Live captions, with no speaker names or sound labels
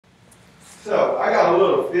So I got a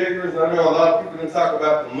little figures. I know a lot of people didn't talk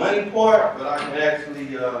about the money part, but I can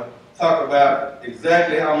actually talk about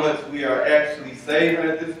exactly how much we are actually saving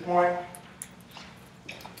at this point.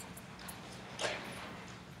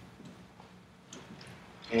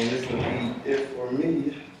 And this will be it for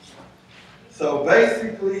me. So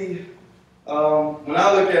basically, when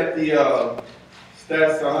I look at the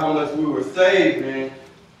stats on how much we were saving,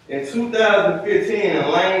 in 2015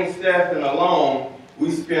 in lane staffing alone, we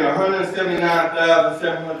spent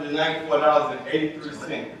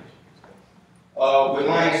 $179,794.83 with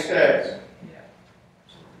lane staffing.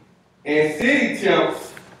 In city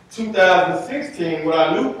temps, 2016, with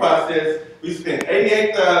our new process, we spent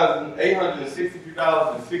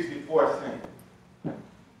 $88,863.64.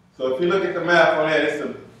 So if you look at the math on that, it's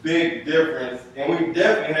a big difference, and we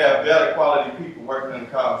definitely have better quality people working in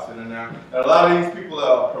the call center now. And a lot of these people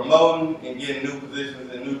are promoting and getting new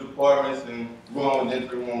positions in new departments and growing with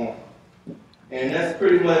entry one. And that's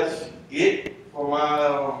pretty much it for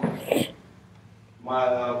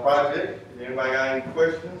my project. If anybody got any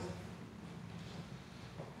questions?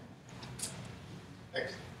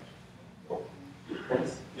 Excellent.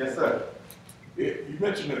 Yes, sir. You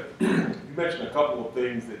mentioned a couple of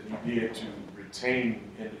things that you did to retain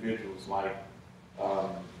individuals, like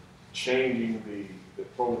changing the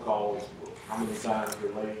protocols, how many times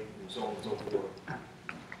you're late, and so on and so forth.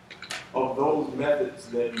 Of those methods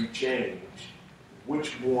that you changed,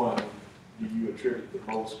 which one do you attribute the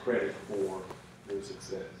most credit for your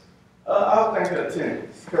success? I would think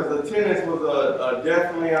attendance, because attendance was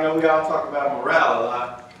definitely, I know we all talk about morale a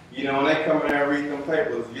lot. You know, when they come in there and read them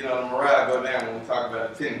papers, you know, the morale go down when we talk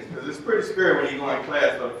about attendance. Because it's pretty scary when you go in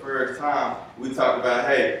class for the first time. We talk about,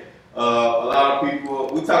 hey, a lot of people,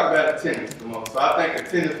 we talk about attendance the most. So I think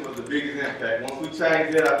attendance was the biggest impact. Once we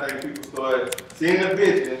changed it, I think people started seeing the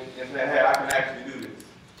vision and saying, hey, I can actually do this.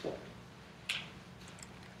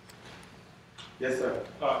 Yes, sir.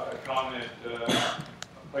 A comment, a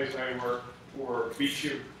place I work for beat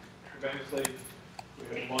you tremendously.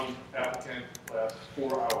 We had one applicant last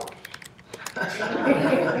 4 hours.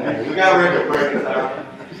 We got ready to break it down.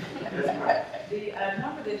 The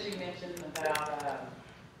number that you mentioned about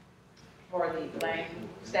for the lane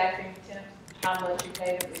staffing temps, how much you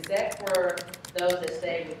pay them, is that for those that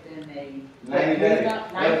stay within a 90 days.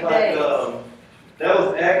 90 days? That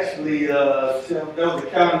was actually, that was a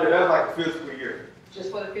calendar, that was like a fiscal year. Just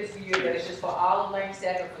for the fiscal year, that it's just for all of lane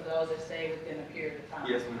staffing for those that stay within a period of time?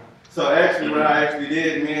 Yes, ma'am. So actually what I actually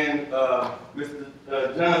did, me and Mr.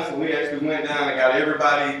 Johnson, we actually went down and got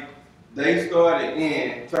everybody, they started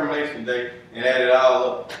in termination date and added it all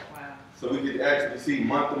up. Wow. So we could actually see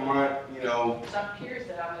month to month, you know. So I'm curious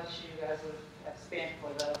to how much you guys would have spent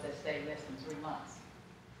for those that stay less than 3 months.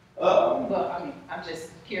 Well, I mean, I'm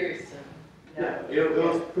just curious to know. Yeah, it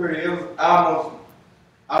was pretty, it was almost,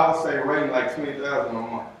 I would say rating like 20,000 a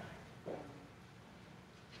month.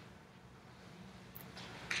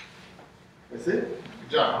 That's it. Good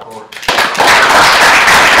job, Cory.